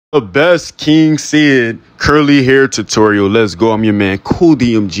The best King Cid curly hair tutorial. Let's go. I'm your man, Cool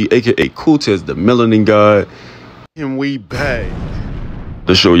DMG, aka Cool Cid, the melanin god. And we back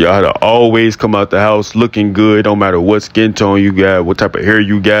to show y'all how to always come out the house looking good, no matter what skin tone you got, what type of hair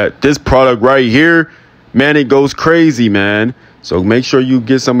you got. This product right here, man, it goes crazy, man. So make sure you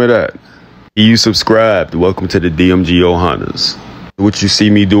get some of that. You subscribed. Welcome to the DMG Ohana's. What you see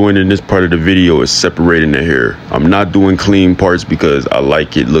me doing in this part of the video is separating the hair. I'm not doing clean parts because I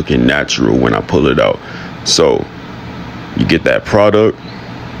like it looking natural when I pull it out. So you get that product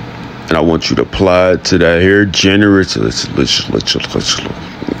and I want you to apply it to that hair generously.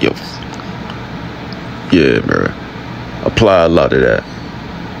 Yeah, man. Apply a lot of that.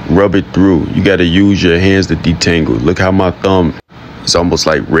 Rub it through. You got to use your hands to detangle. Look how my thumb is almost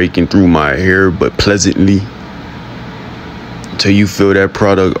like raking through my hair, but pleasantly. Until you feel that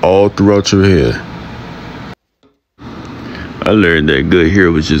product all throughout your hair. I learned that good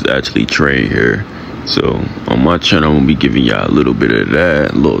hair was just actually trained hair. So on my channel, I'm gonna be giving y'all a little bit of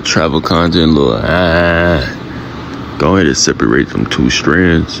that, a little travel content, a little Go ahead and separate them two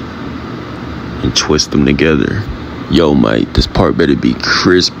strands and twist them together. Yo, mate, this part better be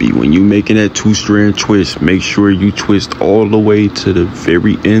crispy. When you making that 2-strand twist, make sure you twist all the way to the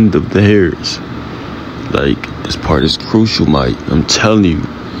very end of the hairs. Like, this part is crucial, mate. I'm telling you.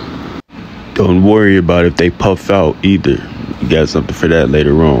 Don't worry about if they puff out either. You got something for that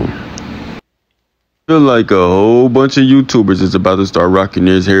later on. I feel like a whole bunch of YouTubers is about to start rocking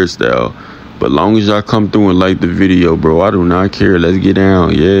this hairstyle. But long as y'all come through and like the video, bro, I do not care. Let's get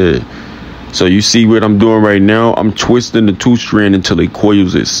down, yeah. So you see what I'm doing right now? I'm twisting the 2-strand until it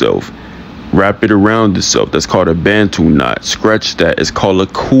coils itself. Wrap it around itself. That's called a Bantu knot. Scratch that. It's called a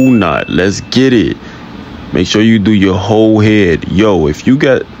cool knot. Let's get it. Make sure you do your whole head. Yo, if you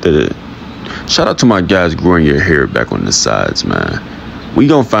got the... Shout out to my guys growing your hair back on the sides, man. We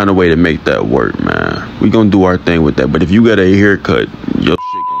gonna find a way to make that work, man. We gonna do our thing with that. But if you got a haircut, your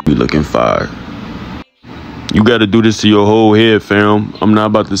shit gonna be looking fire. You gotta do this to your whole head, fam. I'm not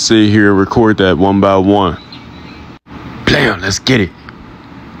about to sit here and record that one by one. Blam, let's get it.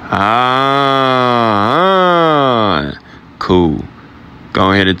 Cool.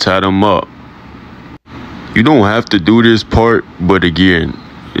 Go ahead and tie them up. You don't have to do this part, but again,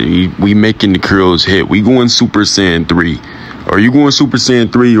 we making the curls hit. We going Super Saiyan 3. Are you going Super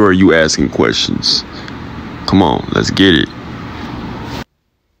Saiyan 3 or are you asking questions? Come on, let's get it.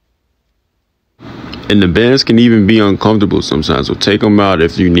 And the bands can even be uncomfortable sometimes, so take them out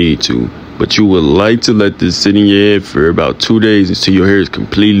if you need to. But you would like to let this sit in your head for about 2 days until your hair is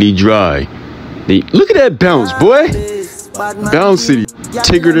completely dry. Then, look at that bounce, boy. Bounce City.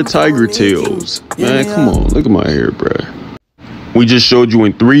 Tigger the Tiger Tails. Man, come on. Look at my hair, bruh. We just showed you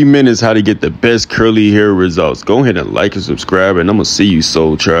in 3 minutes how to get the best curly hair results. Go ahead and like and subscribe, and I'm going to see you,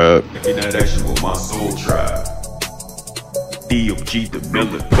 Soul Tribe. In that action with my Soul Tribe. DMG the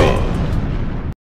Miller God.